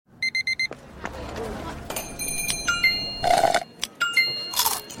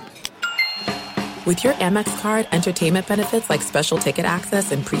With your Amex card, entertainment benefits like special ticket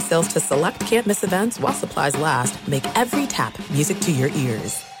access and pre-sales to select can't-miss events while supplies last make every tap music to your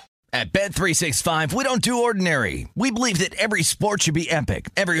ears. At Bet365, we don't do ordinary. We believe that every sport should be epic.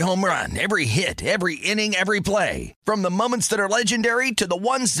 Every home run, every hit, every inning, every play. From the moments that are legendary to the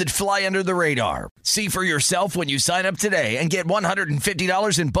ones that fly under the radar. See for yourself when you sign up today and get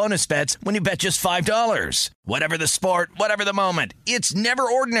 $150 in bonus bets when you bet just $5. Whatever the sport, whatever the moment, it's never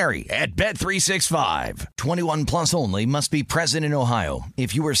ordinary at Bet365. 21 plus only. Must be present in Ohio.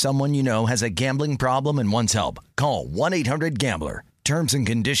 If you or someone you know has a gambling problem and wants help, call 1-800-GAMBLER. Terms and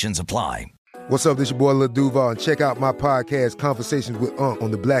conditions apply. What's up, this your boy Lil Duval, and check out my podcast, Conversations with Unc,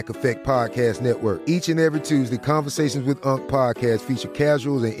 on the Black Effect Podcast Network. Each and every Tuesday, Conversations with Unc podcast feature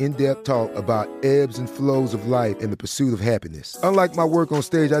casual and in-depth talk about ebbs and flows of life and the pursuit of happiness. Unlike my work on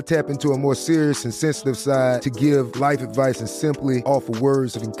stage, I tap into a more serious and sensitive side to give life advice and simply offer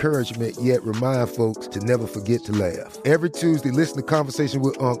words of encouragement, yet remind folks to never forget to laugh. Every Tuesday, listen to Conversation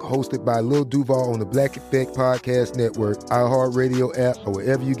with Unc, hosted by Lil Duval on the Black Effect Podcast Network, iHeartRadio app, or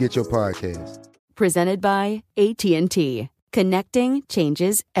wherever you get your podcasts. Presented by AT&T. Connecting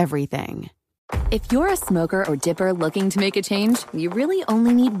changes everything. If you're a smoker or dipper looking to make a change, you really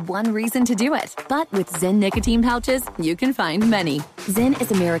only need one reason to do it. But with Zyn nicotine pouches, you can find many. Zyn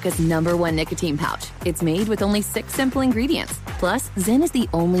is America's #1 nicotine pouch. It's made with only 6 simple ingredients. Plus, Zyn is the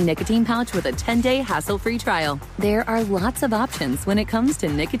only nicotine pouch with a 10-day hassle-free trial. There are lots of options when it comes to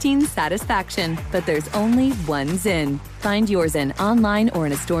nicotine satisfaction, but there's only one Zyn. Find your Zyn online or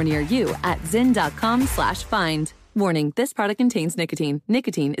in a store near you at zyn.com/find. Warning, this product contains nicotine.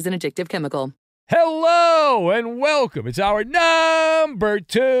 Nicotine is an addictive chemical. Hello and welcome. It's our number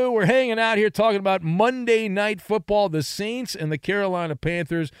 2. We're hanging out here talking about Monday Night Football, the Saints and the Carolina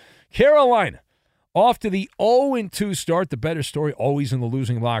Panthers. Carolina, off to the 0-2 start, the better story always in the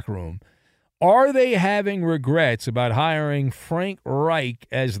losing locker room. Are they having regrets about hiring Frank Reich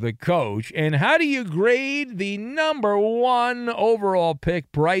as the coach? And how do you grade the number 1 overall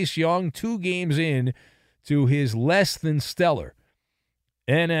pick, Bryce Young, 2 games in to his less than stellar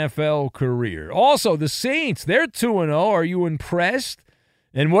NFL career? Also, the Saints, they're 2-0. Are you impressed?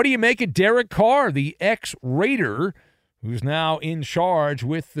 And what do you make of Derek Carr, the ex-Raider, who's now in charge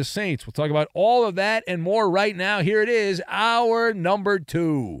with the Saints? We'll talk about all of that and more right now. Here it is, our number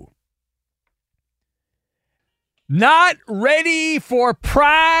 2. Not ready for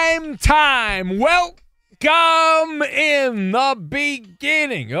prime time. Welcome in the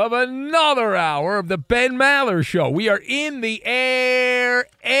beginning of another hour of the Ben Maller Show. We are in the air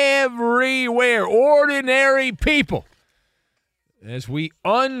everywhere. Ordinary people. As we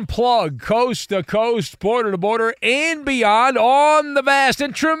unplug coast to coast, border to border, and beyond on the vast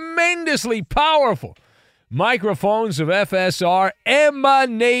and tremendously powerful microphones of FSR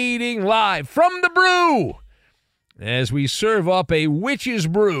emanating live from the brew as we serve up a witch's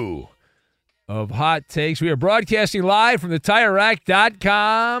brew of hot takes. We are broadcasting live from the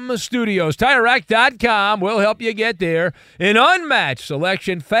TireRack.com studios. TireRack.com will help you get there. An unmatched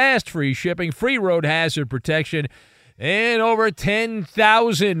selection, fast free shipping, free road hazard protection, and over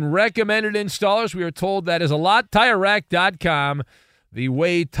 10,000 recommended installers. We are told that is a lot. TireRack.com, the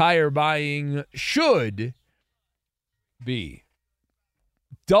way tire buying should be.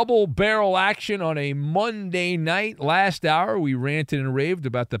 Double barrel action on a Monday night. Last hour, we ranted and raved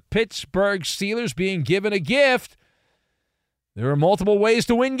about the Pittsburgh Steelers being given a gift. There are multiple ways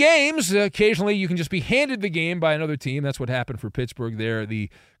to win games. Occasionally, you can just be handed the game by another team. That's what happened for Pittsburgh there. The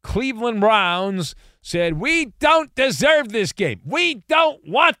Cleveland Browns said, "We don't deserve this game. We don't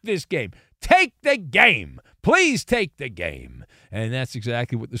want this game. Take the game. Please take the game." And that's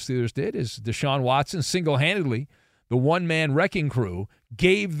exactly what the Steelers did, is Deshaun Watson single-handedly, the one-man wrecking crew,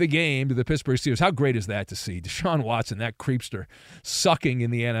 gave the game to the Pittsburgh Steelers. How great is that to see? Deshaun Watson, that creepster, sucking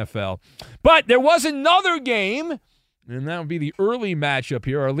in the NFL. But there was another game, and that would be the early matchup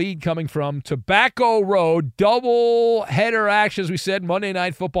here. Our lead coming from Tobacco Road. Double-header action, as we said, Monday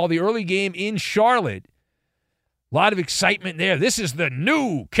Night Football. The early game in Charlotte. A lot of excitement there. This is the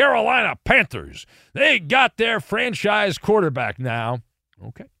new Carolina Panthers. They got their franchise quarterback now.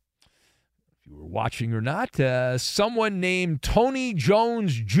 Okay. You were watching or not, someone named Tony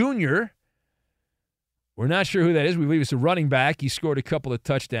Jones Jr. We're not sure who that is. We believe it's a running back. He scored a couple of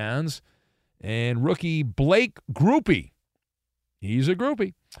touchdowns. And rookie Blake Grupe. He's a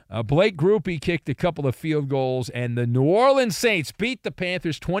groupie. Blake Grupe kicked a couple of field goals, and the New Orleans Saints beat the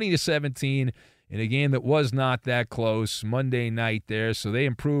Panthers 20-17 in a game that was not that close Monday night there. So they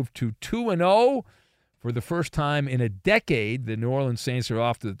improved to 2-0 for the first time in a decade. The New Orleans Saints are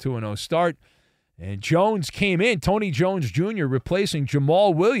off to the 2-0 start. And Jones came in, Tony Jones Jr., replacing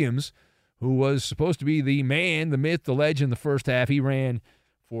Jamal Williams, who was supposed to be the man, the myth, the legend the first half. He ran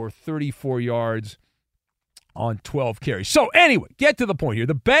for 34 yards on 12 carries. So anyway, get to the point here.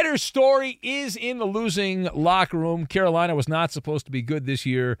 The better story is in the losing locker room. Carolina was not supposed to be good this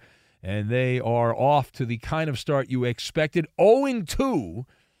year, and they are off to the kind of start you expected. 0-2,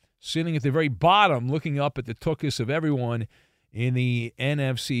 sitting at the very bottom, looking up at the tuchus of everyone in the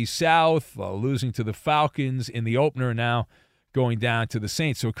NFC South, losing to the Falcons in the opener, now going down to the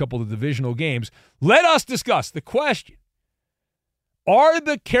Saints. So a couple of divisional games. Let us discuss the question. Are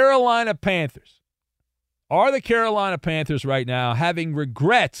the Carolina Panthers right now having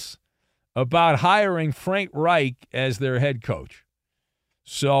regrets about hiring Frank Reich as their head coach?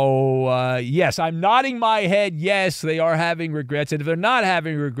 So, yes, I'm nodding my head. Yes, they are having regrets. And if they're not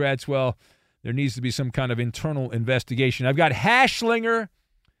having regrets, well, there needs to be some kind of internal investigation. I've got Hashlinger,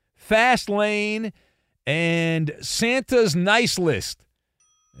 Fast Lane, and Santa's Nice List.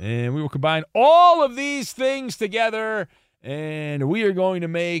 And we will combine all of these things together, and we are going to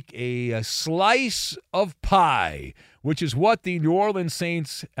make a slice of pie, which is what the New Orleans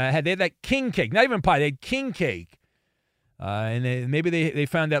Saints had. They had that king cake. Not even pie. They had king cake. And maybe they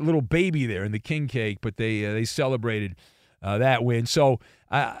found that little baby there in the king cake, but they celebrated that win. So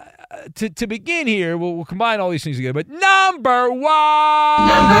to begin here, we'll combine all these things together. But number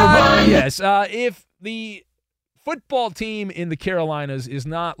one. Yes, if the football team in the Carolinas is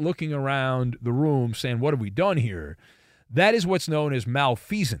not looking around the room saying, what have we done here? That is what's known as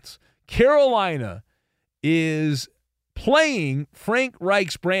malfeasance. Carolina is playing Frank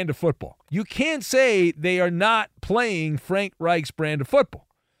Reich's brand of football. You can't say they are not playing Frank Reich's brand of football.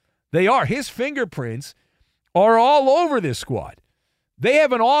 They are. His fingerprints are all over this squad. They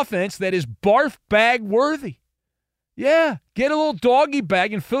have an offense that is barf bag worthy. Yeah, get a little doggy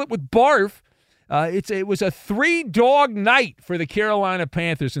bag and fill it with barf. It was a 3-dog night for the Carolina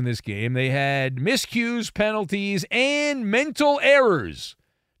Panthers in this game. They had miscues, penalties, and mental errors.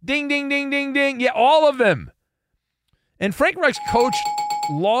 Ding, ding, ding, ding, ding. Yeah, all of them. And Frank Reich's coached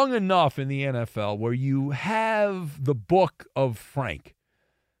long enough in the NFL where you have the book of Frank.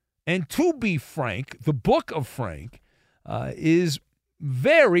 And to be frank, the book of Frank is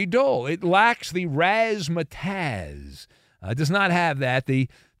very dull. It lacks the razzmatazz. It does not have that. The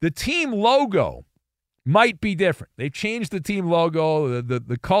team logo might be different. They've changed the team logo.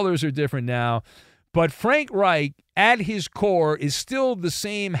 The colors are different now. But Frank Reich, at his core, is still the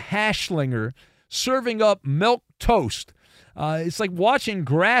same hashlinger serving up milk toast. It's like watching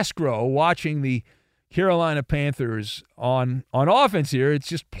grass grow, watching the Carolina Panthers on offense here. It's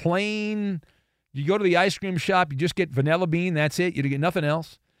just plain. You go to the ice cream shop, you just get vanilla bean. That's it. You get nothing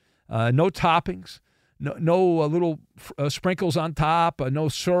else. No toppings. No little sprinkles on top. No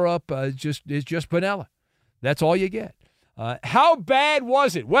syrup. It's just vanilla. That's all you get. How bad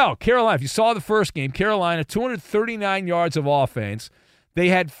was it? Well, Carolina, if you saw the first game, Carolina, 239 yards of offense. They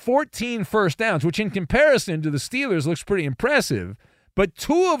had 14 first downs, which in comparison to the Steelers looks pretty impressive. But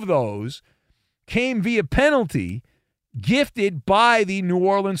 2 of those came via penalty gifted by the New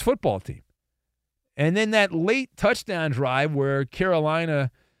Orleans football team. And then that late touchdown drive where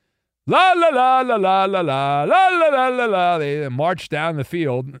Carolina, la, la, la, la, la, la, la, la, la, la, la, they marched down the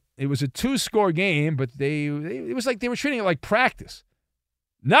field. It was a 2-score game, but it was like they were treating it like practice.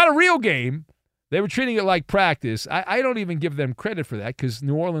 Not a real game. They were treating it like practice. I don't even give them credit for that because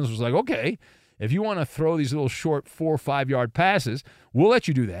New Orleans was like, okay, if you want to throw these little short 4 or 5 yard passes, we'll let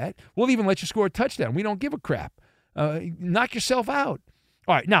you do that. We'll even let you score a touchdown. We don't give a crap. Knock yourself out.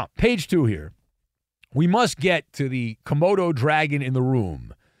 All right, now, page 2 here. We must get to the Komodo dragon in the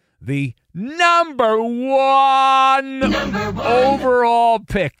room. The number one overall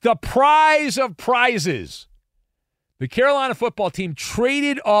pick. The prize of prizes. The Carolina football team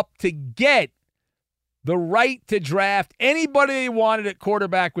traded up to get the right to draft anybody they wanted at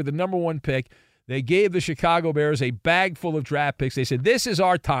quarterback with the number 1 pick. They gave the Chicago Bears a bag full of draft picks. They said, this is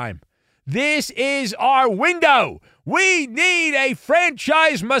our time. This is our window. We need a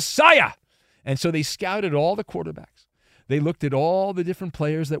franchise messiah. And so they scouted all the quarterbacks. They looked at all the different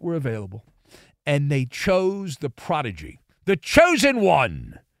players that were available, and they chose the prodigy, the chosen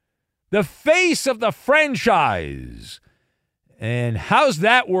one, the face of the franchise. And how's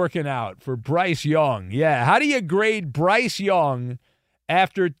that working out for Bryce Young? Yeah, how do you grade Bryce Young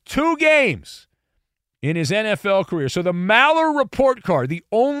after 2 games in his NFL career? So the Maller report card, the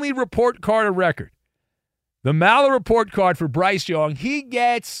only report card of record, the Maller report card for Bryce Young, he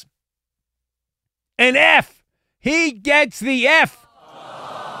gets an F. He gets the F.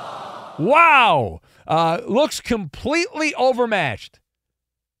 Wow. Looks completely overmatched.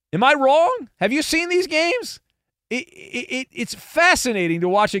 Am I wrong? Have you seen these games? It's fascinating to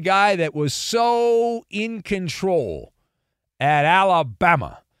watch a guy that was so in control at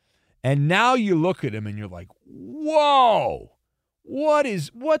Alabama, and now you look at him and you're like, whoa, what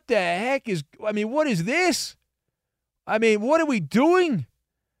is this? I mean, what are we doing?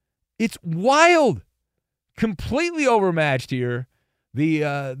 It's wild. Completely overmatched here.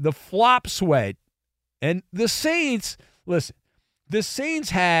 The flop sweat. And the Saints, listen, the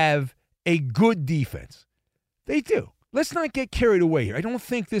Saints have a good defense. They do. Let's not get carried away here. I don't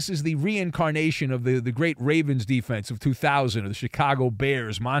think this is the reincarnation of the great Ravens defense of 2000 or the Chicago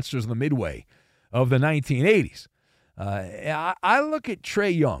Bears, monsters of the Midway of the 1980s. I look at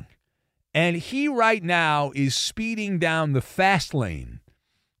Trae Young, and he right now is speeding down the fast lane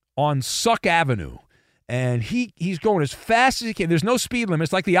on Suck Avenue, and he's going as fast as he can. There's no speed limit.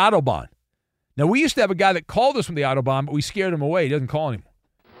 It's like the Autobahn. Now, we used to have a guy that called us from the Autobahn, but we scared him away. He doesn't call anymore.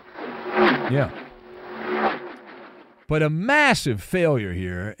 Yeah. But a massive failure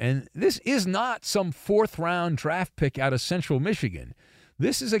here, and this is not some fourth-round draft pick out of Central Michigan.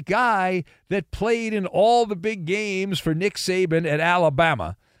 This is a guy that played in all the big games for Nick Saban at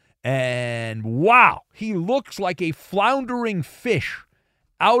Alabama, and wow, he looks like a floundering fish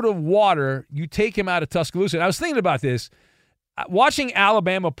out of water. You take him out of Tuscaloosa. And I was thinking about this. Watching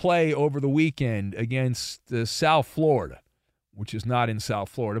Alabama play over the weekend against South Florida, which is not in South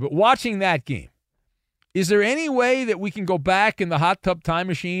Florida, but watching that game, is there any way that we can go back in the hot tub time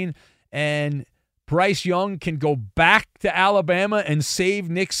machine and Bryce Young can go back to Alabama and save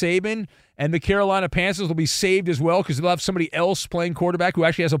Nick Saban, and the Carolina Panthers will be saved as well because they'll have somebody else playing quarterback who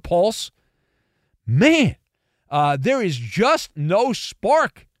actually has a pulse? Man, there is just no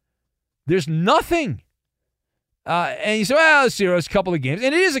spark. There's nothing. And you say, well, it's a couple of games.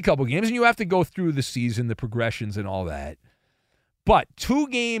 And it is a couple of games, and you have to go through the season, the progressions and all that. But 2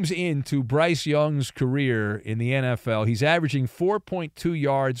 games into Bryce Young's career in the NFL, he's averaging 4.2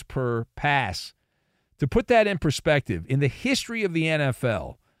 yards per pass. To put that in perspective, in the history of the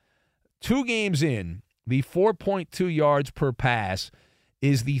NFL, 2 games in, the 4.2 yards per pass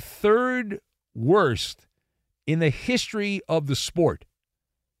is the 3rd worst in the history of the sport.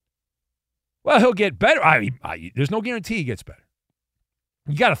 Well, he'll get better. There's no guarantee he gets better.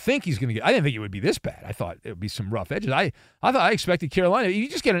 You got to think he's going to get. I didn't think it would be this bad. I thought it would be some rough edges. I expected Carolina. You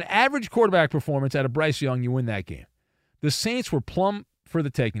just get an average quarterback performance out of Bryce Young, you win that game. The Saints were plump for the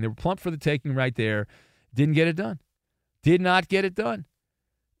taking. They were plump for the taking right there. Didn't get it done. Did not get it done.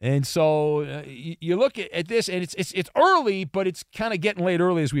 And so you look at this, and it's early, but it's kind of getting late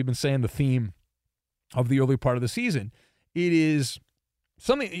early, as we've been saying, the theme of the early part of the season. It is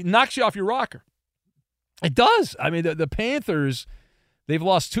something, it knocks you off your rocker. It does. I mean, the Panthers, they've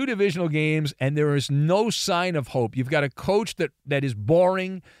lost 2 divisional games, and there is no sign of hope. You've got a coach that is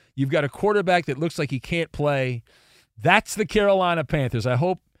boring. You've got a quarterback that looks like he can't play. That's the Carolina Panthers. I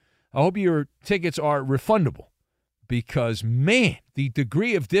hope your tickets are refundable because, man, the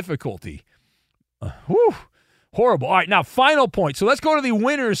degree of difficulty, horrible. All right, now, final point. So let's go to the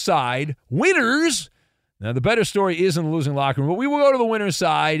winner's side. Winners. Now, the better story is in the losing locker room, but we will go to the winner's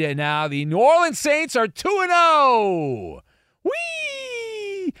side. And now the New Orleans Saints are 2-0.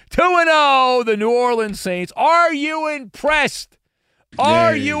 Whee! 2-0, the New Orleans Saints. Are you impressed?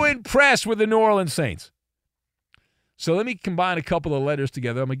 Are you impressed with the New Orleans Saints? So let me combine a couple of letters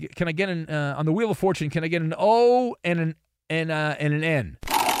together. Can I get on the Wheel of Fortune? Can I get an O and an N?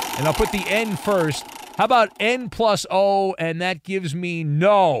 And I'll put the N first. How about N plus O, and that gives me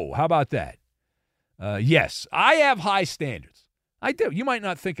no? How about that? Yes, I have high standards. I do. You might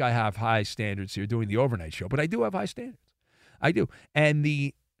not think I have high standards here doing the overnight show, but I do have high standards. I do. And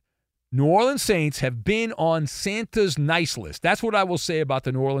the New Orleans Saints have been on Santa's nice list. That's what I will say about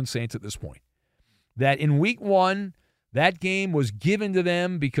the New Orleans Saints at this point. That in week 1, that game was given to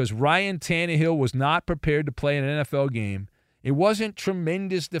them because Ryan Tannehill was not prepared to play an NFL game. It wasn't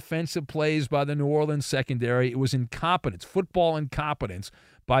tremendous defensive plays by the New Orleans secondary. It was incompetence, football incompetence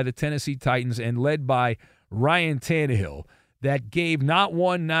by the Tennessee Titans and led by Ryan Tannehill that gave not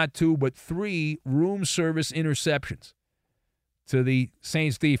 1, not 2, but 3 room service interceptions to the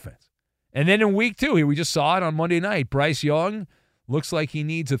Saints defense. And then in week 2, here we just saw it on Monday night, Bryce Young looks like he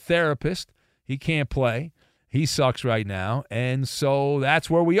needs a therapist. He can't play. He sucks right now, and so that's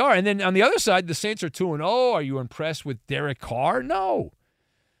where we are. And then on the other side, the Saints are 2-0. Are you impressed with Derek Carr? No.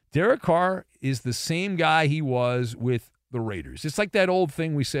 Derek Carr is the same guy he was with the Raiders. It's like that old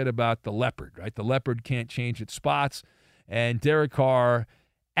thing we said about the leopard, right? The leopard can't change its spots. And Derek Carr,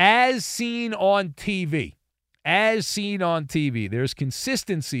 as seen on TV, there's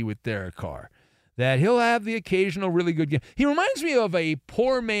consistency with Derek Carr that he'll have the occasional really good game. He reminds me of a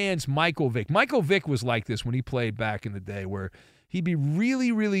poor man's Michael Vick. Michael Vick was like this when he played back in the day, where he'd be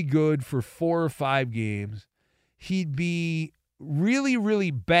really, really good for 4 or 5 games. He'd be really,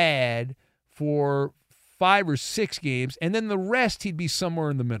 really bad for 5 or 6 games, and then the rest he'd be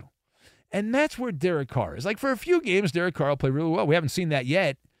somewhere in the middle. And that's where Derek Carr is. Like, for a few games, Derek Carr will play really well. We haven't seen that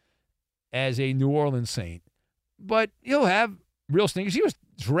yet as a New Orleans Saint. But he'll have real stinkers. He was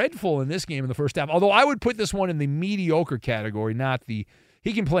dreadful in this game in the first half, although I would put this one in the mediocre category, not the –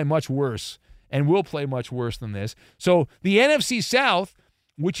 he can play much worse and will play much worse than this. So the NFC South,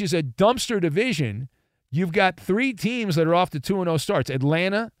 which is a dumpster division, you've got 3 teams that are off to 2-0 starts.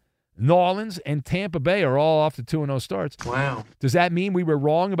 Atlanta, New Orleans, and Tampa Bay are all off to 2-0 starts. Wow. Does that mean we were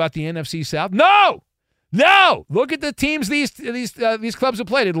wrong about the NFC South? No! No! Look at the teams these clubs have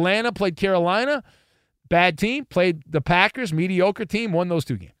played. Atlanta played Carolina, bad team. Played the Packers, mediocre team, won those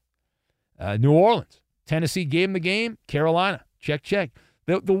 2 games. New Orleans, Tennessee gave them the game. Carolina, check.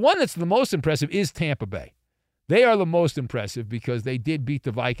 The one that's the most impressive is Tampa Bay. They are the most impressive because they did beat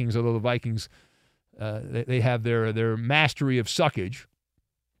the Vikings, although the Vikings, they have their mastery of suckage.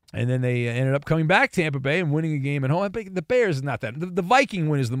 And then they ended up coming back to Tampa Bay and winning a game at home. The Bears is not that. The Viking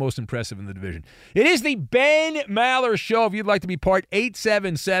win is the most impressive in the division. It is the Ben Maller Show. If you'd like to be part,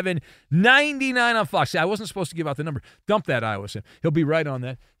 877-99 on Fox. See, I wasn't supposed to give out the number. Dump that, Iowa. He'll be right on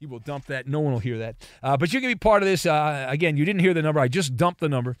that. He will dump that. No one will hear that. But you can be part of this. Again, you didn't hear the number. I just dumped the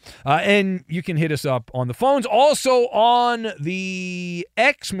number. And you can hit us up on the phones. Also on the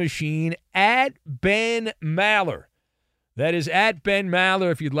X machine, at Ben Maller. That is at Ben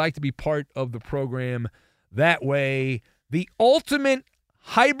Maller if you'd like to be part of the program that way. The ultimate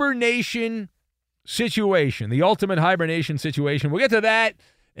hibernation situation. We'll get to that,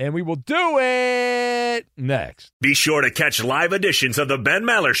 and we will do it next. Be sure to catch live editions of the Ben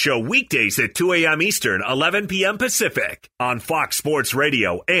Maller Show weekdays at 2 a.m. Eastern, 11 p.m. Pacific on Fox Sports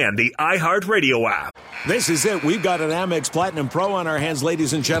Radio and the iHeartRadio app. This is it. We've got an Amex Platinum Pro on our hands,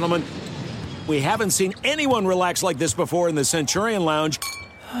 ladies and gentlemen. We haven't seen anyone relax like this before in the Centurion Lounge.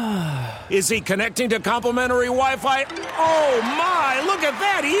 Is he connecting to complimentary Wi-Fi? Oh, my! Look at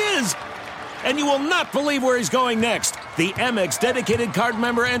that! He is! And you will not believe where he's going next. The Amex dedicated card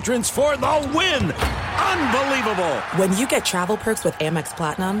member entrance for the win! Unbelievable! When you get travel perks with Amex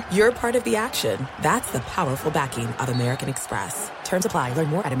Platinum, you're part of the action. That's the powerful backing of American Express. Terms apply. Learn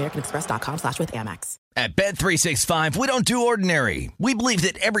more at americanexpress.com/withAmex. At Bet365, we don't do ordinary. We believe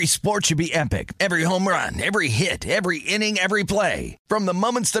that every sport should be epic. Every home run, every hit, every inning, every play. From the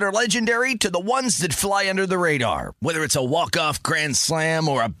moments that are legendary to the ones that fly under the radar. Whether it's a walk-off grand slam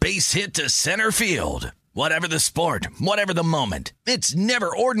or a base hit to center field. Whatever the sport, whatever the moment. It's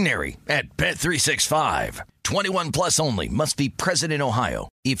never ordinary at Bet365. 21 plus only. Must be present in Ohio.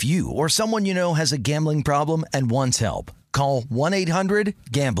 If you or someone you know has a gambling problem and wants help, call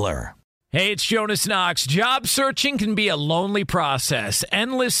 1-800-GAMBLER. Hey, it's Jonas Knox. Job searching can be a lonely process.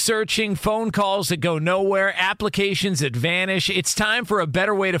 Endless searching, phone calls that go nowhere, applications that vanish. It's time for a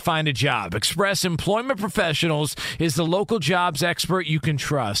better way to find a job. Express Employment Professionals is the local jobs expert you can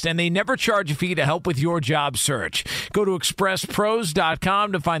trust, and they never charge a fee to help with your job search. Go to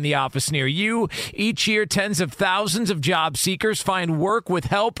expresspros.com to find the office near you. Each year, tens of thousands of job seekers find work with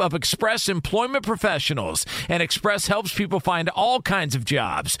help of Express Employment Professionals, and Express helps people find all kinds of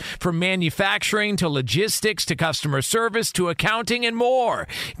jobs, from manufacturing to logistics to customer service to accounting and more.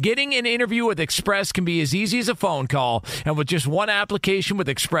 Getting an interview with Express can be as easy as a phone call, and with just one application with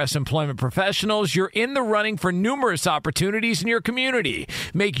Express Employment Professionals, you're in the running for numerous opportunities in your community.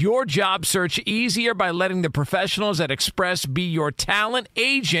 Make your job search easier by letting the professionals at Express be your talent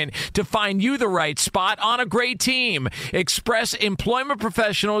agent to find you the right spot on a great team. Express Employment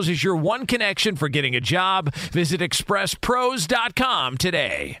Professionals is your one connection for getting a job. Visit expresspros.com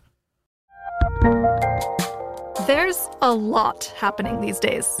today. There's a lot happening these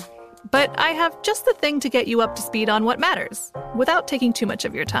days, but I have just the thing to get you up to speed on what matters without taking too much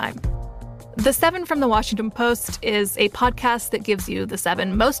of your time. The 7 from the Washington Post is a podcast that gives you the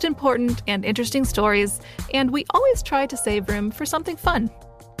 7 most important and interesting stories, and we always try to save room for something fun.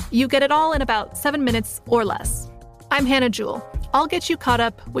 You get it all in about 7 minutes or less. I'm Hannah Jewell. I'll get you caught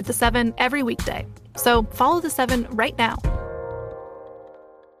up with the 7 every weekday. So follow the 7 right now.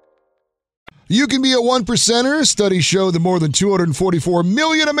 You can be a 1%er. Studies show that more than 244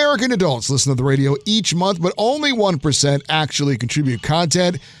 million American adults listen to the radio each month, but only 1% actually contribute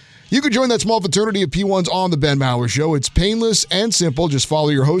content. You can join that small fraternity of P1s on the Ben Maller Show. It's painless and simple. Just follow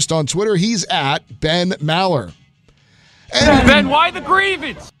your host on Twitter. He's at Ben Maller. Ben, why the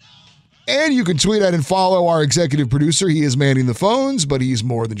grievance? And you can tweet at and follow our executive producer. He is manning the phones, but he's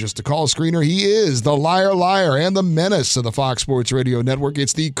more than just a call screener. He is the liar and the menace of the Fox Sports Radio Network.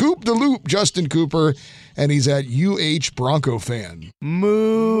 It's the Coop de Loop, Justin Cooper, and he's at UH Bronco fan.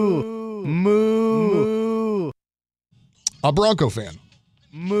 Moo. Moo. A Bronco fan.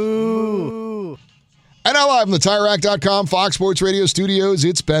 Moo. And now live from the TireRack.com Fox Sports Radio studios,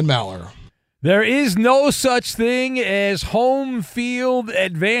 it's Ben Maller. There is no such thing as home field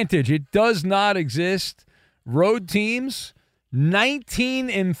advantage. It does not exist. Road teams,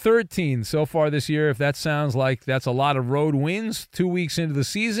 19-13 so far this year. If that sounds like that's a lot of road wins 2 weeks into the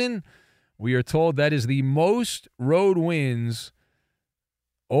season, we are told that is the most road wins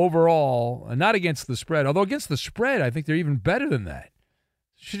overall, not against the spread. Although against the spread, I think they're even better than that.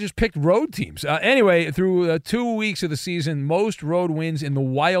 Should just pick road teams. Anyway, through 2 weeks of the season, most road wins in the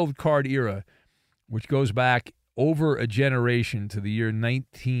wild card era, which goes back over a generation to the year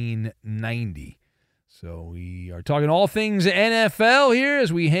 1990. So we are talking all things NFL here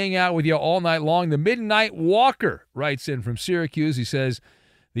as we hang out with you all night long. The Midnight Walker writes in from Syracuse. He says,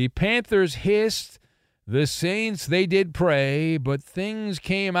 the Panthers hissed, the Saints, they did pray, but things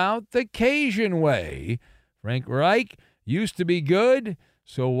came out the Cajun way. Frank Reich used to be good,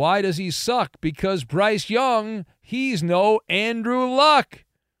 so why does he suck? Because Bryce Young, he's no Andrew Luck.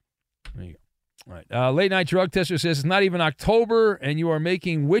 There you go. All right. Late Night Drug Tester says it's not even October, and you are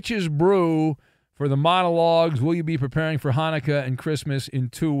making witch's brew for the monologues. Will you be preparing for Hanukkah and Christmas in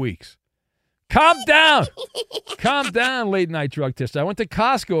 2 weeks? Calm down. Calm down, Late Night Drug Tester. I went to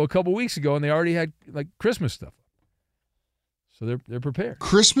Costco a couple weeks ago, and they already had like Christmas stuff. So they're prepared.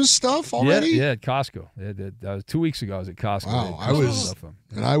 Christmas stuff already? Yeah, at Costco. 2 weeks ago, I was at Costco. Wow,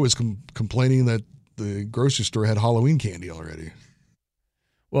 I was complaining that the grocery store had Halloween candy already.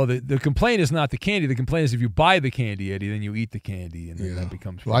 Well, the complaint is not the candy. The complaint is if you buy the candy, Eddie, then you eat the candy, and then that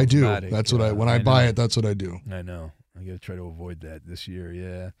becomes well, I do. problematic. That's what when I buy it, that's what I do. I know. I got to try to avoid that this year,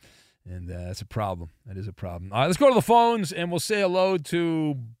 yeah. And that's a problem. That is a problem. All right, let's go to the phones, and we'll say hello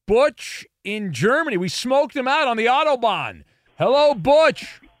to Butch in Germany. We smoked him out on the Autobahn. Hello,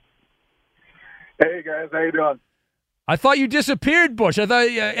 Butch. Hey, guys. How you doing? I thought you disappeared, Butch. I thought,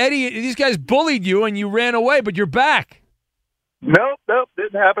 Eddie, these guys bullied you, and you ran away, but you're back. Nope,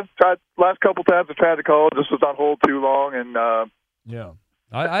 didn't happen. Tried last couple times I tried to call, just was on hold too long, and yeah,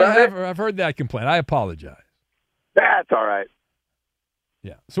 I've heard that complaint. I apologize. That's all right.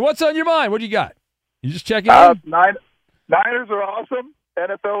 Yeah. So what's on your mind? What do you got? You just checking in? Niners are awesome.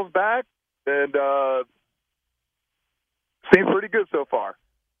 NFL's back, and seems pretty good so far.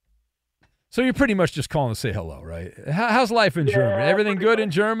 So you're pretty much just calling to say hello, right? How's life in Germany? Everything good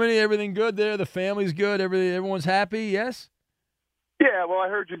in Germany? Everything good there? The family's good? Everyone's happy? Yes. Yeah, well, I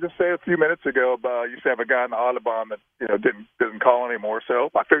heard you just say a few minutes ago about you used to have a guy on the Autobahn that didn't call anymore,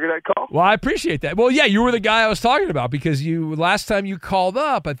 so I figured I'd call. Well, I appreciate that. Well, yeah, you were the guy I was talking about because last time you called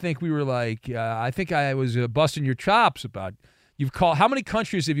up, I think we were like, I think I was busting your chops about you've called. How many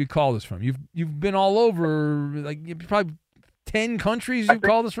countries have you called us from? You've been all over, like probably 10 countries you've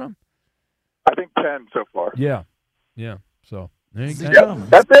called us from. I think 10 so far. Yeah. So there you go. Yep,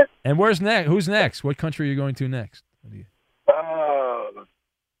 that's it. And where's next? Who's next? What country are you going to next?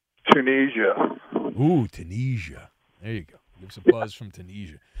 Tunisia. Ooh, Tunisia. There you go. Give us a buzz from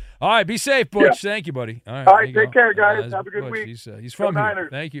Tunisia. All right, be safe, Butch. Yeah. Thank you, buddy. All right, take care, guys. Have a good week. He's from here. Niners.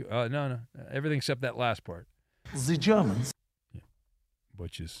 Thank you. No. Everything except that last part. The Germans. Yeah.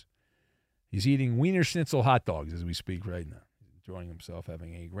 Butch he's eating Wiener Schnitzel hot dogs as we speak right now. He's enjoying himself,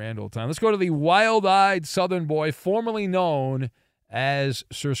 having a grand old time. Let's go to the wild-eyed Southern boy, formerly known as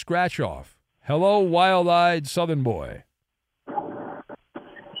Sir Scratch-Off. Hello, wild-eyed Southern boy.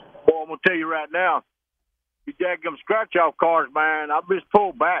 I'm going to tell you right now, you daggum scratch-off cars, man, I've just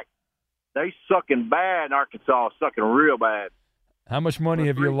pulled back. They sucking bad in Arkansas, sucking real bad. How much money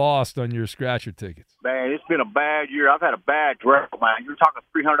have you lost on your scratcher tickets? Man, it's been a bad year. I've had a bad drought, man. You're talking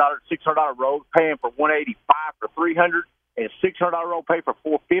 $300, $600 road, paying for $185 for $300, and $600 road pay for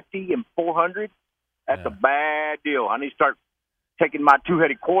 $450 and $400. That's a bad deal. I need to start taking my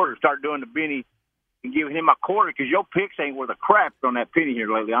two-headed quarter, start doing the Benny, and giving him my quarter because your picks ain't worth a crap on that penny here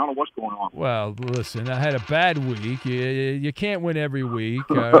lately. I don't know what's going on. Well, listen, I had a bad week. You can't win every week.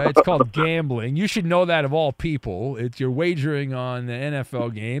 It's called gambling. You should know that of all people. You're wagering on the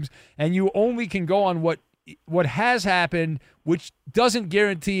NFL games, and you only can go on what has happened, which doesn't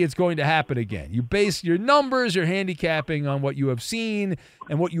guarantee it's going to happen again. You base your numbers, your handicapping on what you have seen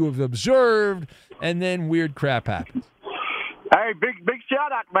and what you have observed, and then weird crap happens. Hey, big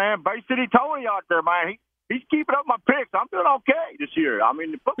shout out, man. Bay City Tony out there, man. he's keeping up my picks. I'm doing okay this year. I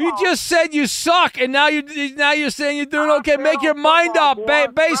mean, the football. You just said you suck, and now you're saying you're doing okay. Make your mind up,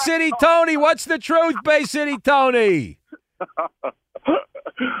 Bay City Tony. What's the truth, Bay City Tony?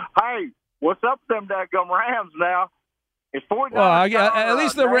 Hey, what's up with them dadgum Rams now? It's 49. Well, at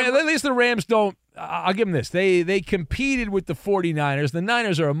least the Rams don't. I'll give them this. They competed with the 49ers. The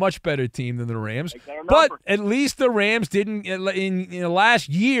Niners are a much better team than the Rams. But at least the Rams didn't. In last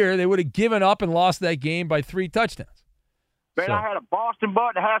year, they would have given up and lost that game by 3 touchdowns. Man, I had a Boston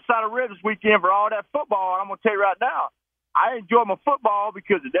butt and a half side of ribs this weekend for all that football. I'm going to tell you right now, I enjoy my football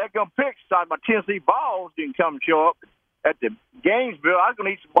because the dadgum picks side my Tennessee Balls didn't come show up at the Gainesville. I was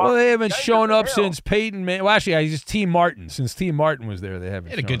going to eat some balls. Well, they haven't shown up since Peyton. Well, actually, just T. Martin. Since T. Martin was there, they haven't.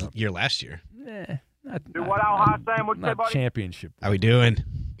 They had a good year last year. Not championship. How we doing?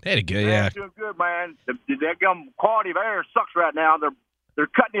 They had a good, yeah. Doing good, man. The dadgum quality of air sucks right now. They're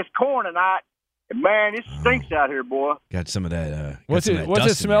cutting this corn tonight. And man, it stinks out here, boy. Got some of that. What's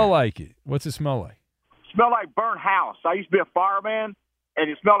it smell like? What's it smell like? Smell like burnt house. I used to be a fireman, and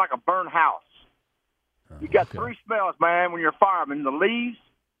it smelled like a burnt house. You got 3 smells, man, when you're a fireman: the leaves,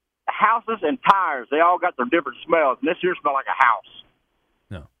 the houses, and tires. They all got their different smells, and this here smells like a house.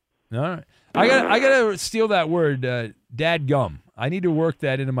 No, all right. I gotta steal that word, dadgum. I need to work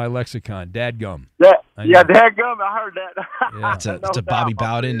that into my lexicon. Dadgum. Dadgum. I heard that. Yeah. It's a Bobby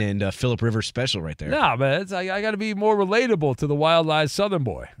Bowden and Phillip Rivers special right there. No, but I got to be more relatable to the wild-eyed Southern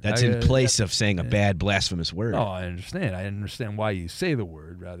boy. That's in place of saying a bad, blasphemous word. Oh, I understand. I understand why you say the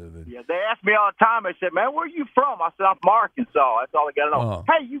word rather than. Yeah, they ask me all the time. They said, "Man, where are you from?" I said, "I'm from Arkansas." That's all they got to know.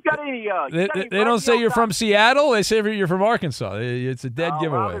 Hey, you got any? They don't say you're from Seattle. They say you're from Arkansas. It's a dead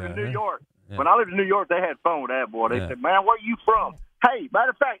giveaway. I live in New York. When I lived in New York, they had fun with that, boy. They said, "Man, where are you from?" Hey,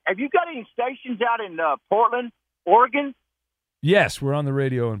 matter of fact, have you got any stations out in Portland, Oregon? Yes, we're on the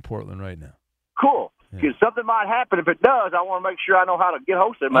radio in Portland right now. Cool. Because something might happen. If it does, I want to make sure I know how to get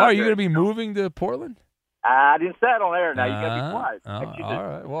host of them. Are you going to be moving to Portland? I didn't say it on air. Now you got to be quiet. All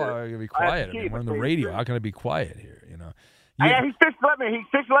right. Well, I'm going to be quiet. I mean, we're on the radio. How can I be quiet here? You know. Yeah, he's fixing to let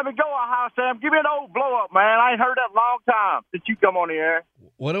me go. Sam, give me an old blow up, man. I ain't heard that in a long time since you come on the air.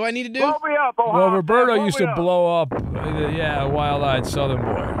 What do I need to do? Blow me up, Ohio. Well, Roberto used to blow up. Wild-eyed Southern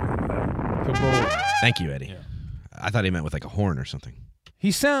boy. Kaboom. Thank you, Eddie. Yeah. I thought he meant with like a horn or something.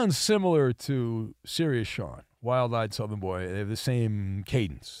 He sounds similar to Sirius Sean, Wild-eyed Southern boy. They have the same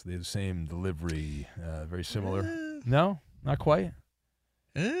cadence. They have the same delivery. Very similar. No, not quite.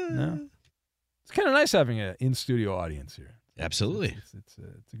 No. It's kind of nice having an in-studio audience here. Absolutely. It's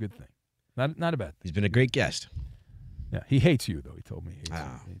a good thing. Not a bad thing. He's been a great guest. Yeah, he hates you, though. He told me. He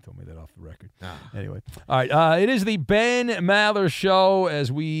told me that off the record. Anyway. All right. It is the Ben Maller Show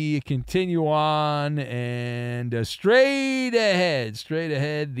as we continue on. And straight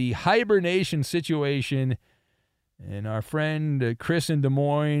ahead, the hibernation situation. And our friend Chris in Des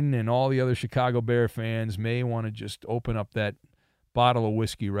Moines and all the other Chicago Bear fans may want to just open up that bottle of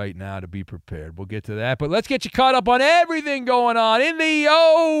whiskey right now to be prepared. We'll get to that. But let's get you caught up on everything going on in the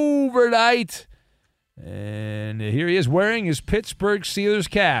overnight. And here he is wearing his Pittsburgh Steelers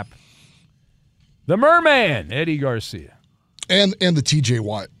cap. The Merman, Eddie Garcia. And the TJ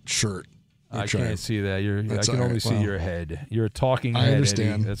Watt shirt. I can't see that. I can only see your head. You're a talking head, I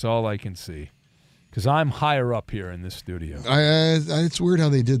understand. Eddie. That's all I can see. Because I'm higher up here in this studio. It's weird how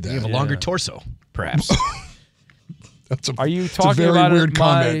they did that. You have a longer torso, perhaps. Are you talking about weird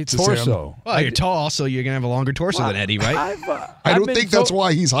my torso? Well, you're tall, so you're going to have a longer torso than Eddie, right? I don't think that's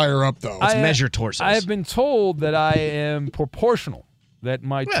why he's higher up, though. It's measure torsos. I have been told that I am proportional, that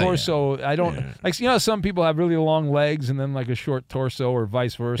my torso, I don't, some people have really long legs and then like a short torso or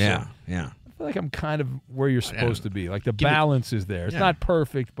vice versa. Yeah. I feel like I'm kind of where you're supposed to be. Like the balance is there. It's not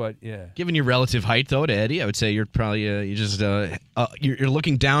perfect, but yeah. Given your relative height, though, to Eddie, I would say you're probably you're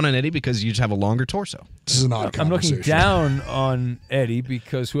looking down on Eddie because you just have a longer torso. This is an odd I'm conversation. looking down on Eddie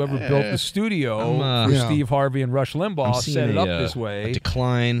because whoever built the studio for Steve Harvey and Rush Limbaugh set it up this way. A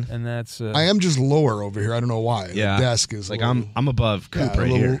decline, and that's. I am just lower over here. I don't know why. Yeah, the desk is like I'm above Coop right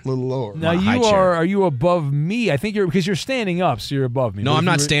here. A little lower. Now are you above me? I think because you're standing up, so you're above me. No, I'm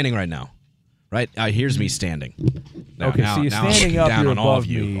not standing right now. Right? Here's me standing. So you're standing up, down you're on above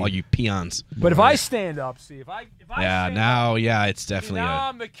all you peons. But if I stand up, it's definitely. Now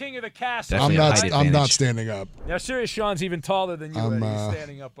I'm the king of the castle. I'm not standing up. Now, Sirius Sean's even taller than you, Eddie. He's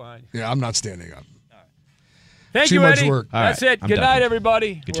standing up behind you. Yeah, I'm not standing up. Thank you, Eddie. That's it. Good night,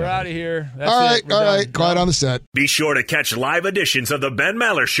 everybody. We're out of here. All right. Quiet on the set. Be sure to catch live editions of the Ben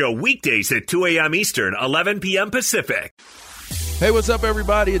Maller Show weekdays at 2 a.m. Eastern, 11 p.m. Pacific. Hey, what's up,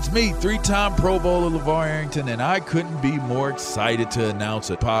 everybody? It's me, three-time Pro Bowler LeVar Arrington, and I couldn't be more excited to announce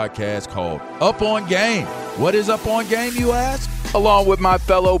a podcast called Up On Game. What is Up On Game, you ask? Along with my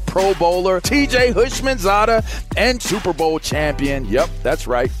fellow Pro Bowler, TJ Hushmanzada, and Super Bowl champion, yep, that's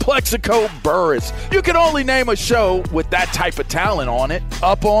right, Plexico Burress. You can only name a show with that type of talent on it.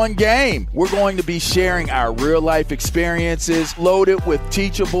 Up On Game. We're going to be sharing our real-life experiences loaded with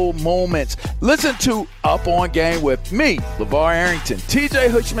teachable moments. Listen to Up On Game with me, LeVar Arrington, TJ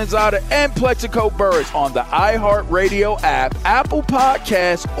Hushmanzada, and Plexico Burress on the iHeartRadio app, Apple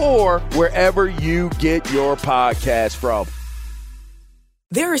Podcasts, or wherever you get your podcasts from.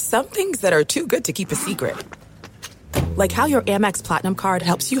 There are some things that are too good to keep a secret. Like how your Amex Platinum card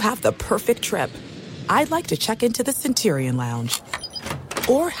helps you have the perfect trip. I'd like to check into the Centurion Lounge.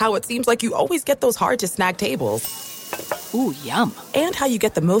 Or how it seems like you always get those hard-to-snag tables. Ooh, yum. And how you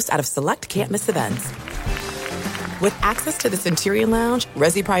get the most out of select can't-miss events. With access to the Centurion Lounge,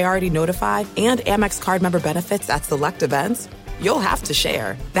 Resi Priority Notify, and Amex card member benefits at select events, you'll have to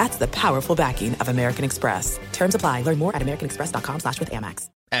share. That's the powerful backing of American Express. Terms apply. Learn more at americanexpress.com/withAmex.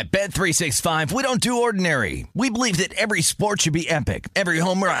 At Bet365, we don't do ordinary. We believe that every sport should be epic. Every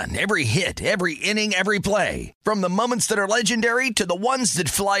home run, every hit, every inning, every play. From the moments that are legendary to the ones that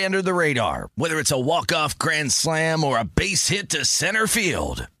fly under the radar. Whether it's a walk-off grand slam or a base hit to center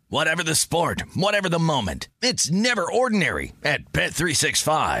field. Whatever the sport, whatever the moment, it's never ordinary at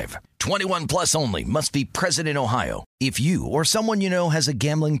Bet365. 21 plus only. Must be present in Ohio. If you or someone you know has a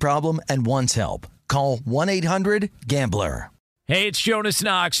gambling problem and wants help, call 1-800-GAMBLER. Hey, it's Jonas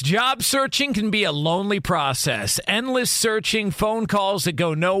Knox. Job searching can be a lonely process. Endless searching, phone calls that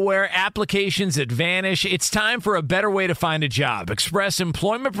go nowhere, applications that vanish. It's time for a better way to find a job. Express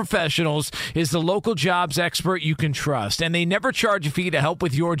Employment Professionals is the local jobs expert you can trust, and they never charge a fee to help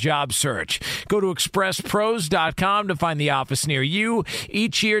with your job search. Go to expresspros.com to find the office near you.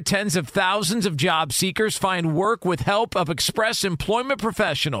 Each year, tens of thousands of job seekers find work with help of Express Employment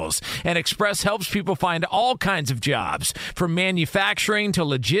Professionals, and Express helps people find all kinds of jobs, from manufacturing to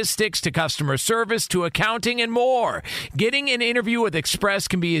logistics to customer service to accounting and more. Getting an interview with Express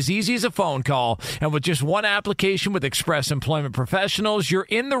can be as easy as a phone call, and with just one application with Express Employment Professionals, you're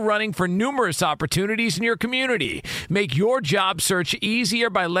in the running for numerous opportunities in your community. Make your job search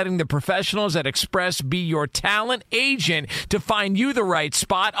easier by letting the professionals at Express be your talent agent to find you the right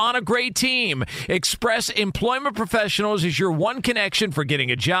spot on a great team. Express Employment Professionals is your one connection for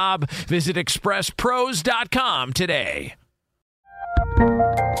getting a job. Visit expresspros.com today.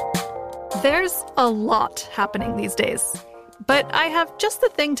 There's a lot happening these days, but I have just the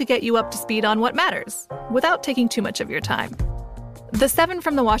thing to get you up to speed on what matters without taking too much of your time. The 7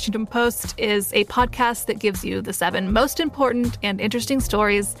 from the Washington Post is a podcast that gives you the 7 most important and interesting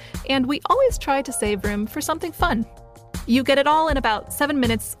stories, and we always try to save room for something fun. You get it all in about 7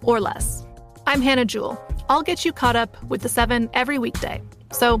 minutes or less. I'm Hannah Jewell. I'll get you caught up with the 7 every weekday.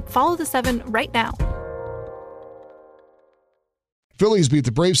 So follow the 7 right now. Phillies beat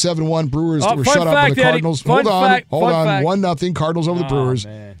the Braves 7-1. Brewers were fun shut out by the fact, Cardinals. Eddie. Hold on. Fact. 1-0. Cardinals over the Brewers.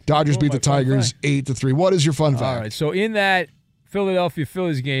 Man. Dodgers beat the Tigers 8-3. What is your fun fact? All right, so in that Philadelphia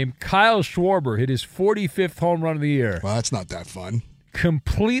Phillies game, Kyle Schwarber hit his 45th home run of the year. Well, that's not that fun.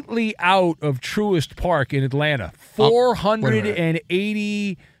 Completely out of Truist Park in Atlanta.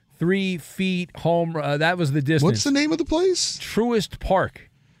 483 feet home. That was the distance. What's the name of the place? Truist Park.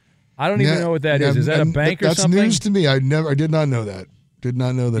 I don't even know what that is. Is that a bank or something? That's news to me. I did not know that. Did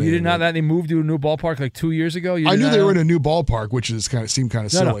not know that. You did not know that they moved to a new ballpark like 2 years ago? I knew they were in a new ballpark, which seemed kind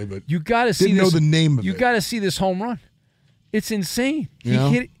of silly, but you got to see didn't know the name of it. You got to see this home run. It's insane.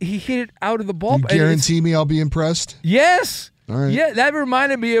 You He hit it out of the ballpark. You guarantee me I'll be impressed? Yes. All right. Yeah, that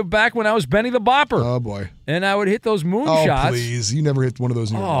reminded me of back when I was Benny the Bopper. Oh, boy. And I would hit those moonshots. Oh, please. You never hit one of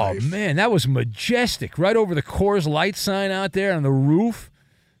those in your life. Oh, man, that was majestic. Right over the Coors Light sign out there on the roof.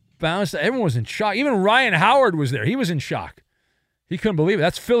 Bounced. Everyone was in shock. Even Ryan Howard was there. He was in shock. He couldn't believe it.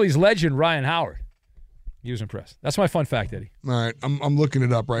 That's Phillies legend Ryan Howard. He was impressed. That's my fun fact, Eddie. All right. I'm looking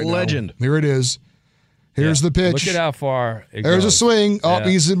it up right now. Legend. Here it is. Here's the pitch. Look at how far it There's goes. a swing. Oh,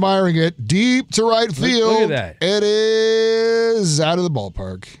 he's admiring it. Deep to right field. Look at that. It is out of the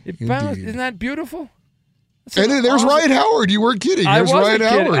ballpark. It bounced. Isn't that beautiful? And there's Ryan Howard. You weren't kidding. I There's wasn't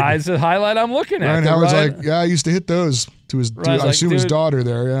Ryan kidding. Howard. It's a highlight I'm looking at. Ryan Howard's like, yeah, I used to hit those to his, I assume his daughter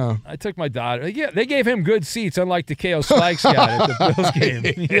there, yeah. I took my daughter. Yeah, they gave him good seats, unlike the KO Spikes got at the Bills game.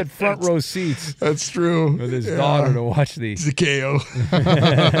 He had front row seats. That's true. With his daughter to watch the KO.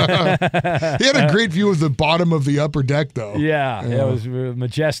 He had a great view of the bottom of the upper deck, though. Yeah, it was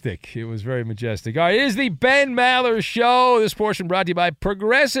majestic. It was very majestic. All right, it is the Ben Maller Show. This portion brought to you by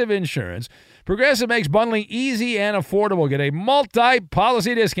Progressive Insurance. Progressive makes bundling easy and affordable. Get a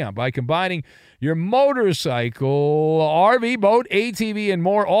multi-policy discount by combining your motorcycle, RV, boat, ATV, and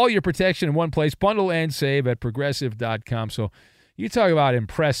more. All your protection in one place. Bundle and save at Progressive.com. So you talk about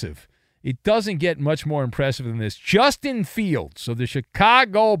impressive. It doesn't get much more impressive than this. Justin Fields of the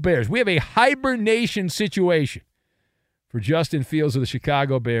Chicago Bears. We have a hibernation situation for Justin Fields of the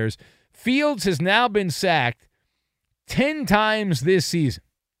Chicago Bears. Fields has now been sacked 10 times this season.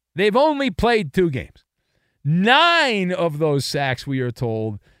 They've only played 2 games. 9 of those sacks, we are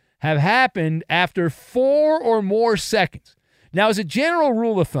told, have happened after 4 or more seconds. Now, as a general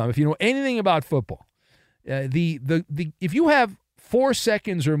rule of thumb, if you know anything about football, if you have 4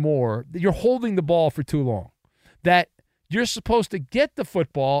 seconds or more, you're holding the ball for too long. That you're supposed to get the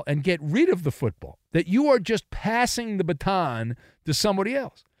football and get rid of the football. That you are just passing the baton to somebody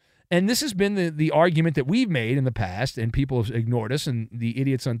else. And this has been the argument that we've made in the past, and people have ignored us, and the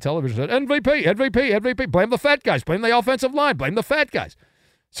idiots on television said, MVP, blame the fat guys, blame the offensive line, blame the fat guys.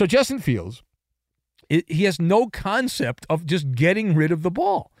 So Justin Fields, he has no concept of just getting rid of the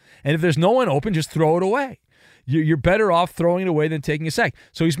ball. And if there's no one open, just throw it away. You're better off throwing it away than taking a sack.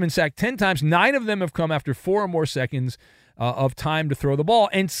 So he's been sacked 10 times. 9 of them have come after 4 or more seconds of time to throw the ball.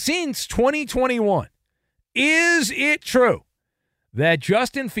 And since 2021, is it true that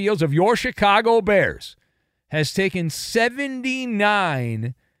Justin Fields of your Chicago Bears has taken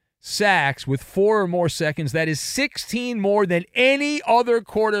 79 sacks with 4 or more seconds? That is 16 more than any other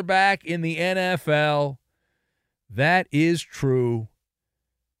quarterback in the NFL. That is true.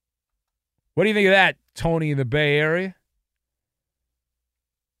 What do you think of that, Tony in the Bay Area?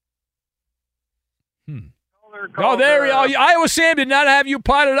 Oh, there we go. Iowa Sam did not have you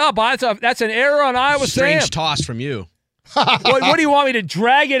potted up. That's an error on Iowa Sam. Strange toss from you. What do you want me to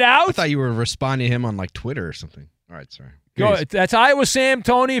drag it out? I thought you were responding to him on like Twitter or something. All right, sorry. Go. That's Iowa Sam,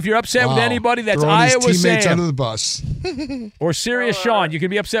 Tony. If you're upset with anybody, that's Throwing Iowa his teammates Sam. under the bus. Or Serious Sean. You can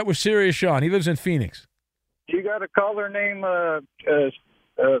be upset with Serious Sean. He lives in Phoenix. You got a caller named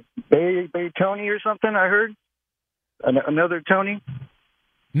Bay Tony or something, I heard? Another Tony?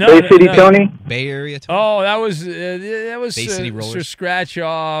 Bay City Tony? Bay Area Tony? Oh, that was Bay City Rollers. Sir Scratch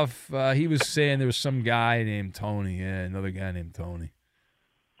Off. He was saying there was some guy named Tony. Yeah, another guy named Tony.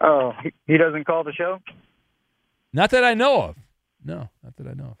 Oh, he doesn't call the show? Not that I know of. No, not that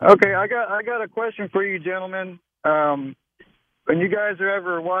I know of. Okay, I got a question for you, gentlemen. When you guys are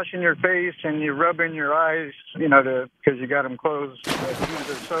ever washing your face and you're rubbing your eyes, because you got them closed, use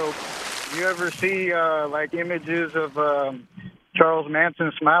the soap, you ever see like images of Charles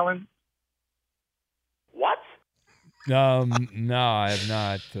Manson smiling? What? No, I have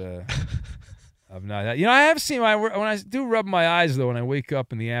not. I've not. I have seen when I do rub my eyes though. When I wake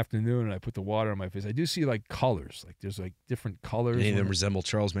up in the afternoon and I put the water on my face, I do see like colors. Like there's like different colors. Any of them resemble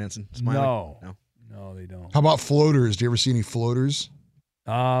Charles Manson smiling? No, they don't. How about floaters? Do you ever see any floaters?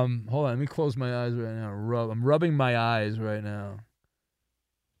 Hold on. Let me close my eyes right now. I'm rubbing my eyes right now.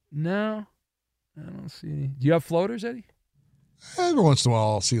 No, I don't see any. Do you have floaters, Eddie? Every once in a while,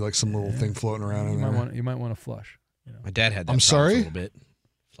 I'll see like some little thing floating around in there. You might want to flush. My dad had that. I'm sorry? For a little bit.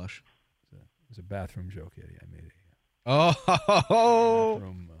 Flush. It was a bathroom joke, Eddie. I made it. Oh.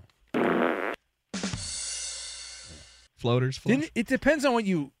 Floaters. It depends on what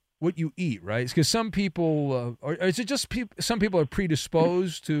you eat, right? Because some people, or is it just some people are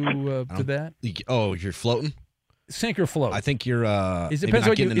predisposed to that? Oh, you're floating? Sink or float? I think you're it depends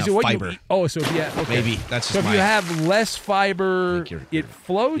on getting enough enough fiber. fiber. Oh, so yeah, okay. Maybe that's just so if you have less fiber, it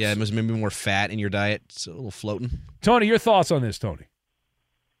floats. Yeah, there's maybe more fat in your diet. It's a little floating. Tony, your thoughts on this, Tony?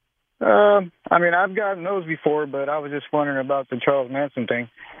 I mean, I've gotten those before, but I was just wondering about the Charles Manson thing.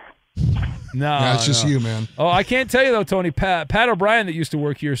 No, it's just you, man. Oh, I can't tell you though, Tony. Pat O'Brien, that used to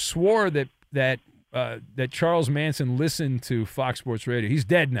work here, swore that Charles Manson listened to Fox Sports Radio. He's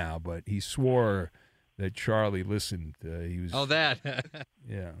dead now, but he swore that Charlie listened. He was. Oh, that.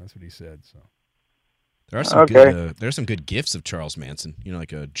 Yeah, that's what he said. So there are some good. There are some good gifs of Charles Manson.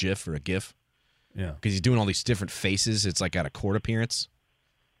 Like a GIF or a GIF. Yeah, because he's doing all these different faces. It's like at a court appearance.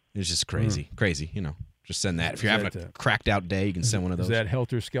 It's just crazy. Just send that. If you're having a cracked out day, you can send one of those. Is that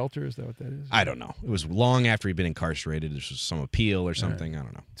Helter Skelter? Is that what that is? I don't know. It was long after he'd been incarcerated. There's some appeal or something. Right. I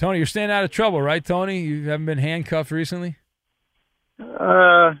don't know. Tony, you're staying out of trouble, right, Tony? You haven't been handcuffed recently?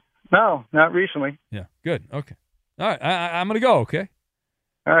 No, not recently. Yeah, good. Okay. All right, I'm going to go, okay?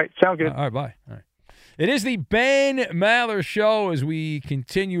 All right, sound good. All right, bye. All right. It is the Ben Maller Show as we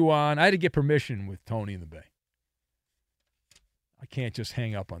continue on. I had to get permission with Tony in the Bay. I can't just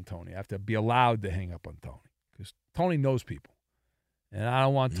hang up on Tony. I have to be allowed to hang up on Tony because Tony knows people. And I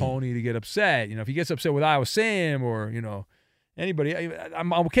don't want Tony to get upset. If he gets upset with Iowa Sam or, Anybody,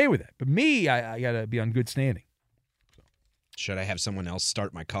 I'm okay with that. But me, I got to be on good standing. Should I have someone else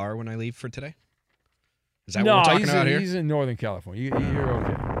start my car when I leave for today? Is that no, what we're talking about here? He's in Northern California. You're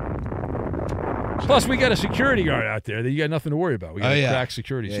okay. Plus, we got a security guard out there that you got nothing to worry about. We got a crack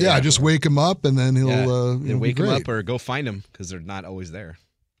security. Yeah, just wake him up and then he'll wake be him great. up or go find him because they're not always there.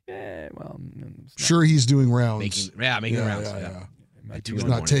 Yeah, well, sure he's doing rounds. Making rounds. Yeah. He's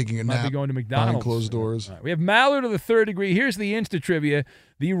not taking a nap. Might be going to McDonald's. Behind closed doors. Right, we have Mallard of the third degree. Here's the Insta trivia.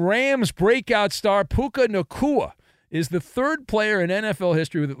 The Rams breakout star Puka Nacua is the third player in NFL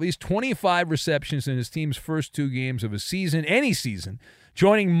history with at least 25 receptions in his team's first 2 games of a season, any season,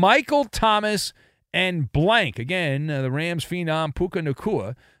 joining Michael Thomas and blank. Again, the Rams phenom Puka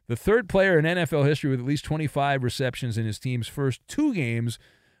Nacua, the third player in NFL history with at least 25 receptions in his team's first 2 games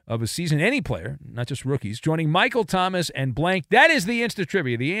of a season, any player, not just rookies, joining Michael Thomas and blank. That is the Insta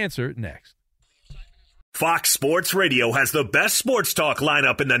trivia. The answer next. Fox Sports Radio has the best sports talk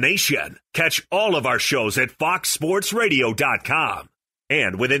lineup in the nation. Catch all of our shows at foxsportsradio.com.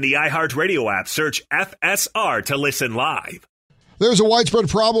 And within the iHeartRadio app, search FSR to listen live. There's a widespread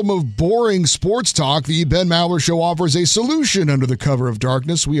problem of boring sports talk. The Ben Maller Show offers a solution under the cover of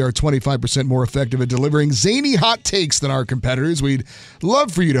darkness. We are 25% more effective at delivering zany hot takes than our competitors. We'd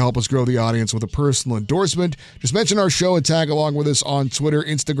love for you to help us grow the audience with a personal endorsement. Just mention our show and tag along with us on Twitter,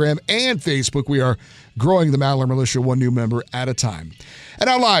 Instagram, and Facebook. We are growing the Maller Militia one new member at a time. And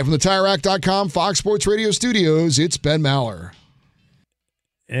now live from the TireRack.com Fox Sports Radio studios, it's Ben Maller.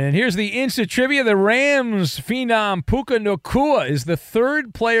 And here's the Insta trivia. The Rams phenom Puka Nacua is the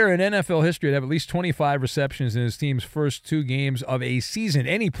third player in NFL history to have at least 25 receptions in his team's first 2 games of a season.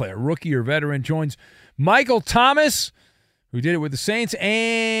 Any player, rookie or veteran, joins Michael Thomas, who did it with the Saints,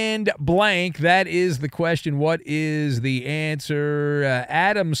 and blank. That is the question. What is the answer?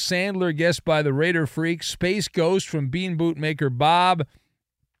 Adam Sandler, guessed by the Raider Freak. Space Ghost from Bean Boot Maker Bob.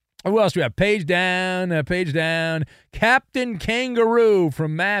 Who else do we have? Page down. Captain Kangaroo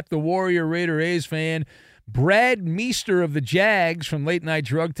from Matt, the Warrior Raider A's fan. Brad Meester of the Jags from Late Night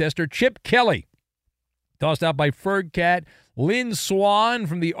Drug Tester. Chip Kelly, tossed out by Fergcat. Lynn Swan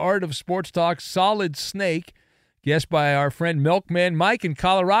from The Art of Sports Talk. Solid Snake, guessed by our friend Milkman Mike in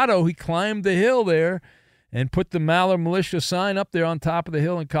Colorado. He climbed the hill there and put the Maller Militia sign up there on top of the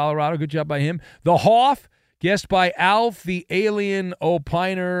hill in Colorado. Good job by him. The Hoff, guessed by Alf, the Alien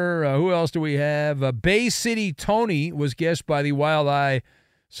Opiner. Who else do we have? Bay City Tony was guessed by the Wild Eye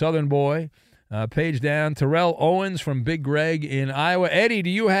Southern Boy. Page down. Terrell Owens from Big Greg in Iowa. Eddie, do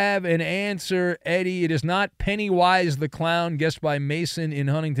you have an answer? Eddie, it is not Pennywise the Clown, guessed by Mason in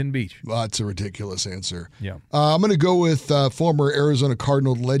Huntington Beach. That's a ridiculous answer. Yeah. I'm going to go with former Arizona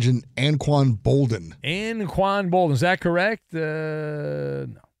Cardinal legend Anquan Bolden. Anquan Bolden. Is that correct? No.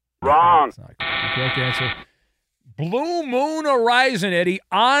 Wrong. That's not correct. Correct answer. Blue Moon Horizon, Eddie.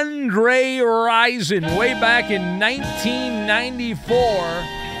 Andre Rison, way back in 1994.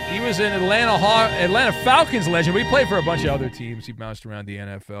 He was an Atlanta Falcons legend. We played for a bunch of other teams. He bounced around the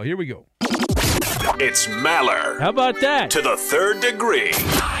NFL. Here we go. It's Maller. How about that? To the third degree.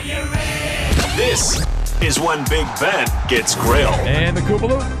 This is when Big Ben gets grilled. And the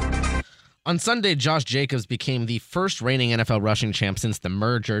Koopaloo. On Sunday, Josh Jacobs became the first reigning NFL rushing champ since the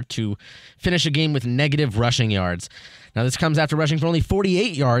merger to finish a game with negative rushing yards. Now, this comes after rushing for only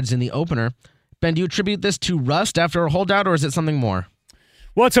 48 yards in the opener. Ben, do you attribute this to rust after a holdout, or is it something more?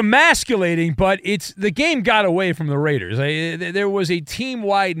 Well, it's emasculating, but the game got away from the Raiders. There was a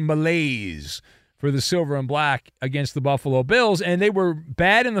team-wide malaise for the Silver and Black against the Buffalo Bills, and they were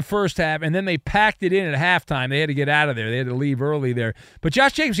bad in the first half, and then they packed it in at halftime. They had to get out of there. They had to leave early there. But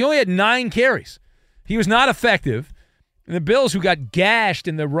Josh Jacobs, he only had 9 carries. He was not effective. And the Bills, who got gashed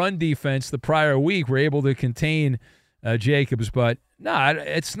in the run defense the prior week, were able to contain Jacobs. But, no,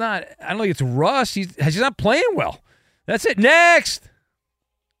 it's not. I don't think it's rust. He's not playing well. That's it. Next.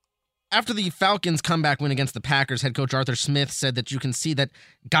 After the Falcons' comeback win against the Packers, head coach Arthur Smith said that you can see that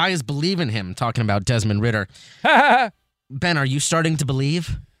guys believe in him, talking about Desmond Ridder. Ben, are you starting to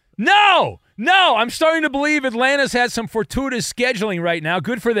believe? No, I'm starting to believe Atlanta's had some fortuitous scheduling right now.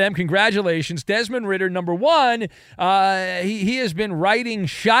 Good for them. Congratulations. Desmond Ridder, number one, he has been riding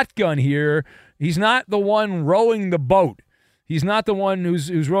shotgun here. He's not the one rowing the boat. He's not the one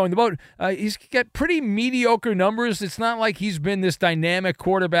who's rowing the boat. He's got pretty mediocre numbers. It's not like he's been this dynamic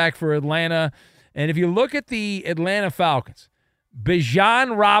quarterback for Atlanta. And if you look at the Atlanta Falcons,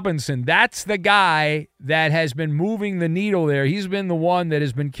 Bijan Robinson, that's the guy that has been moving the needle there. He's been the one that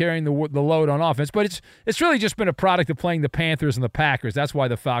has been carrying the load on offense. But it's really just been a product of playing the Panthers and the Packers. That's why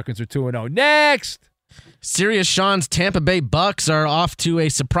the Falcons are 2-0. Next! Serious Sean's Tampa Bay Bucks are off to a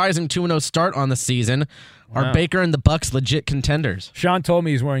surprising 2-0 start on the season. Are Baker and the Bucks legit contenders? Sean told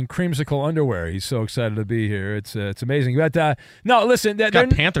me he's wearing creamsicle underwear. He's so excited to be here. It's amazing. But no, listen, He's got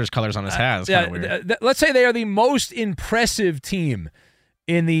Panthers colors on his hat. It's kind of weird. Let's say they are the most impressive team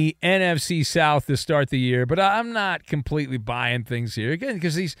in the NFC South to start the year, but I'm not completely buying things here again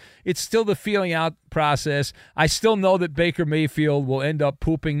because it's still the feeling out process. I still know that Baker Mayfield will end up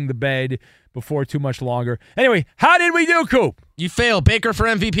pooping the bed before too much longer. Anyway, how did we do, Coop? You failed. Baker for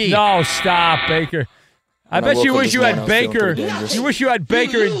MVP. No, stop, Baker. I bet you wish you had Baker. You wish you had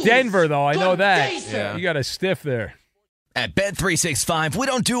Baker in Denver, though. I know that. Yeah. You got a stiff there. At Bet365, we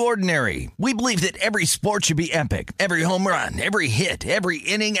don't do ordinary. We believe that every sport should be epic. Every home run, every hit, every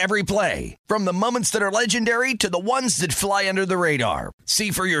inning, every play. From the moments that are legendary to the ones that fly under the radar. See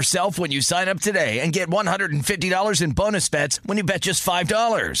for yourself when you sign up today and get $150 in bonus bets when you bet just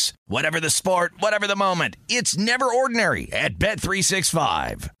 $5. Whatever the sport, whatever the moment, it's never ordinary at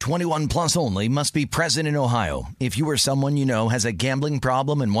Bet365. 21 plus only. Must be present in Ohio. If you or someone you know has a gambling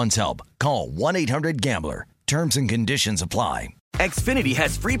problem and wants help, call 1-800-GAMBLER. Terms and conditions apply. Xfinity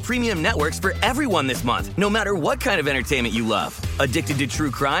has free premium networks for everyone this month, no matter what kind of entertainment you love. Addicted to true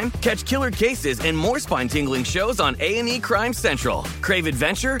crime? Catch killer cases and more spine-tingling shows on A&E Crime Central. Crave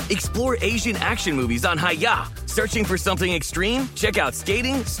adventure? Explore Asian action movies on Hi-Ya. Searching for something extreme? Check out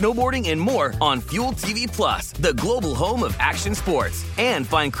skating, snowboarding, and more on Fuel TV Plus, the global home of action sports. And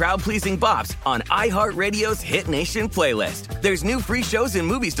find crowd-pleasing bops on iHeartRadio's Hit Nation playlist. There's new free shows and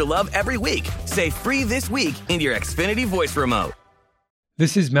movies to love every week. Say free this week in your Xfinity voice remote.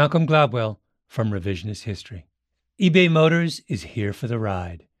 This is Malcolm Gladwell from Revisionist History. eBay Motors is here for the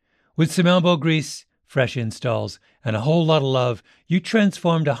ride. With some elbow grease, fresh installs, and a whole lot of love, you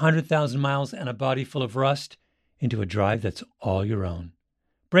transformed 100,000 miles and a body full of rust into a drive that's all your own.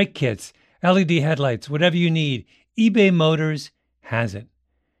 Brake kits, LED headlights, whatever you need, eBay Motors has it.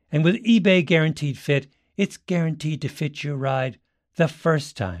 And with eBay Guaranteed Fit, it's guaranteed to fit your ride the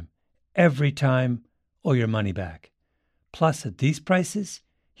first time, every time, or your money back. Plus, at these prices,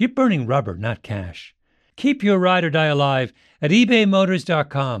 you're burning rubber, not cash. Keep your ride or die alive at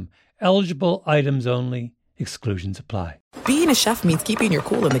ebaymotors.com. Eligible items only. Exclusions apply. Being a chef means keeping your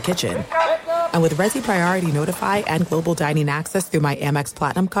cool in the kitchen. And with Resi Priority Notify and Global Dining Access through my Amex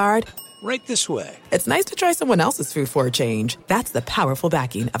Platinum card, right this way. It's nice to try someone else's food for a change. That's the powerful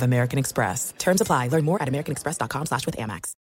backing of American Express. Terms apply. Learn more at americanexpress.com/withAmex.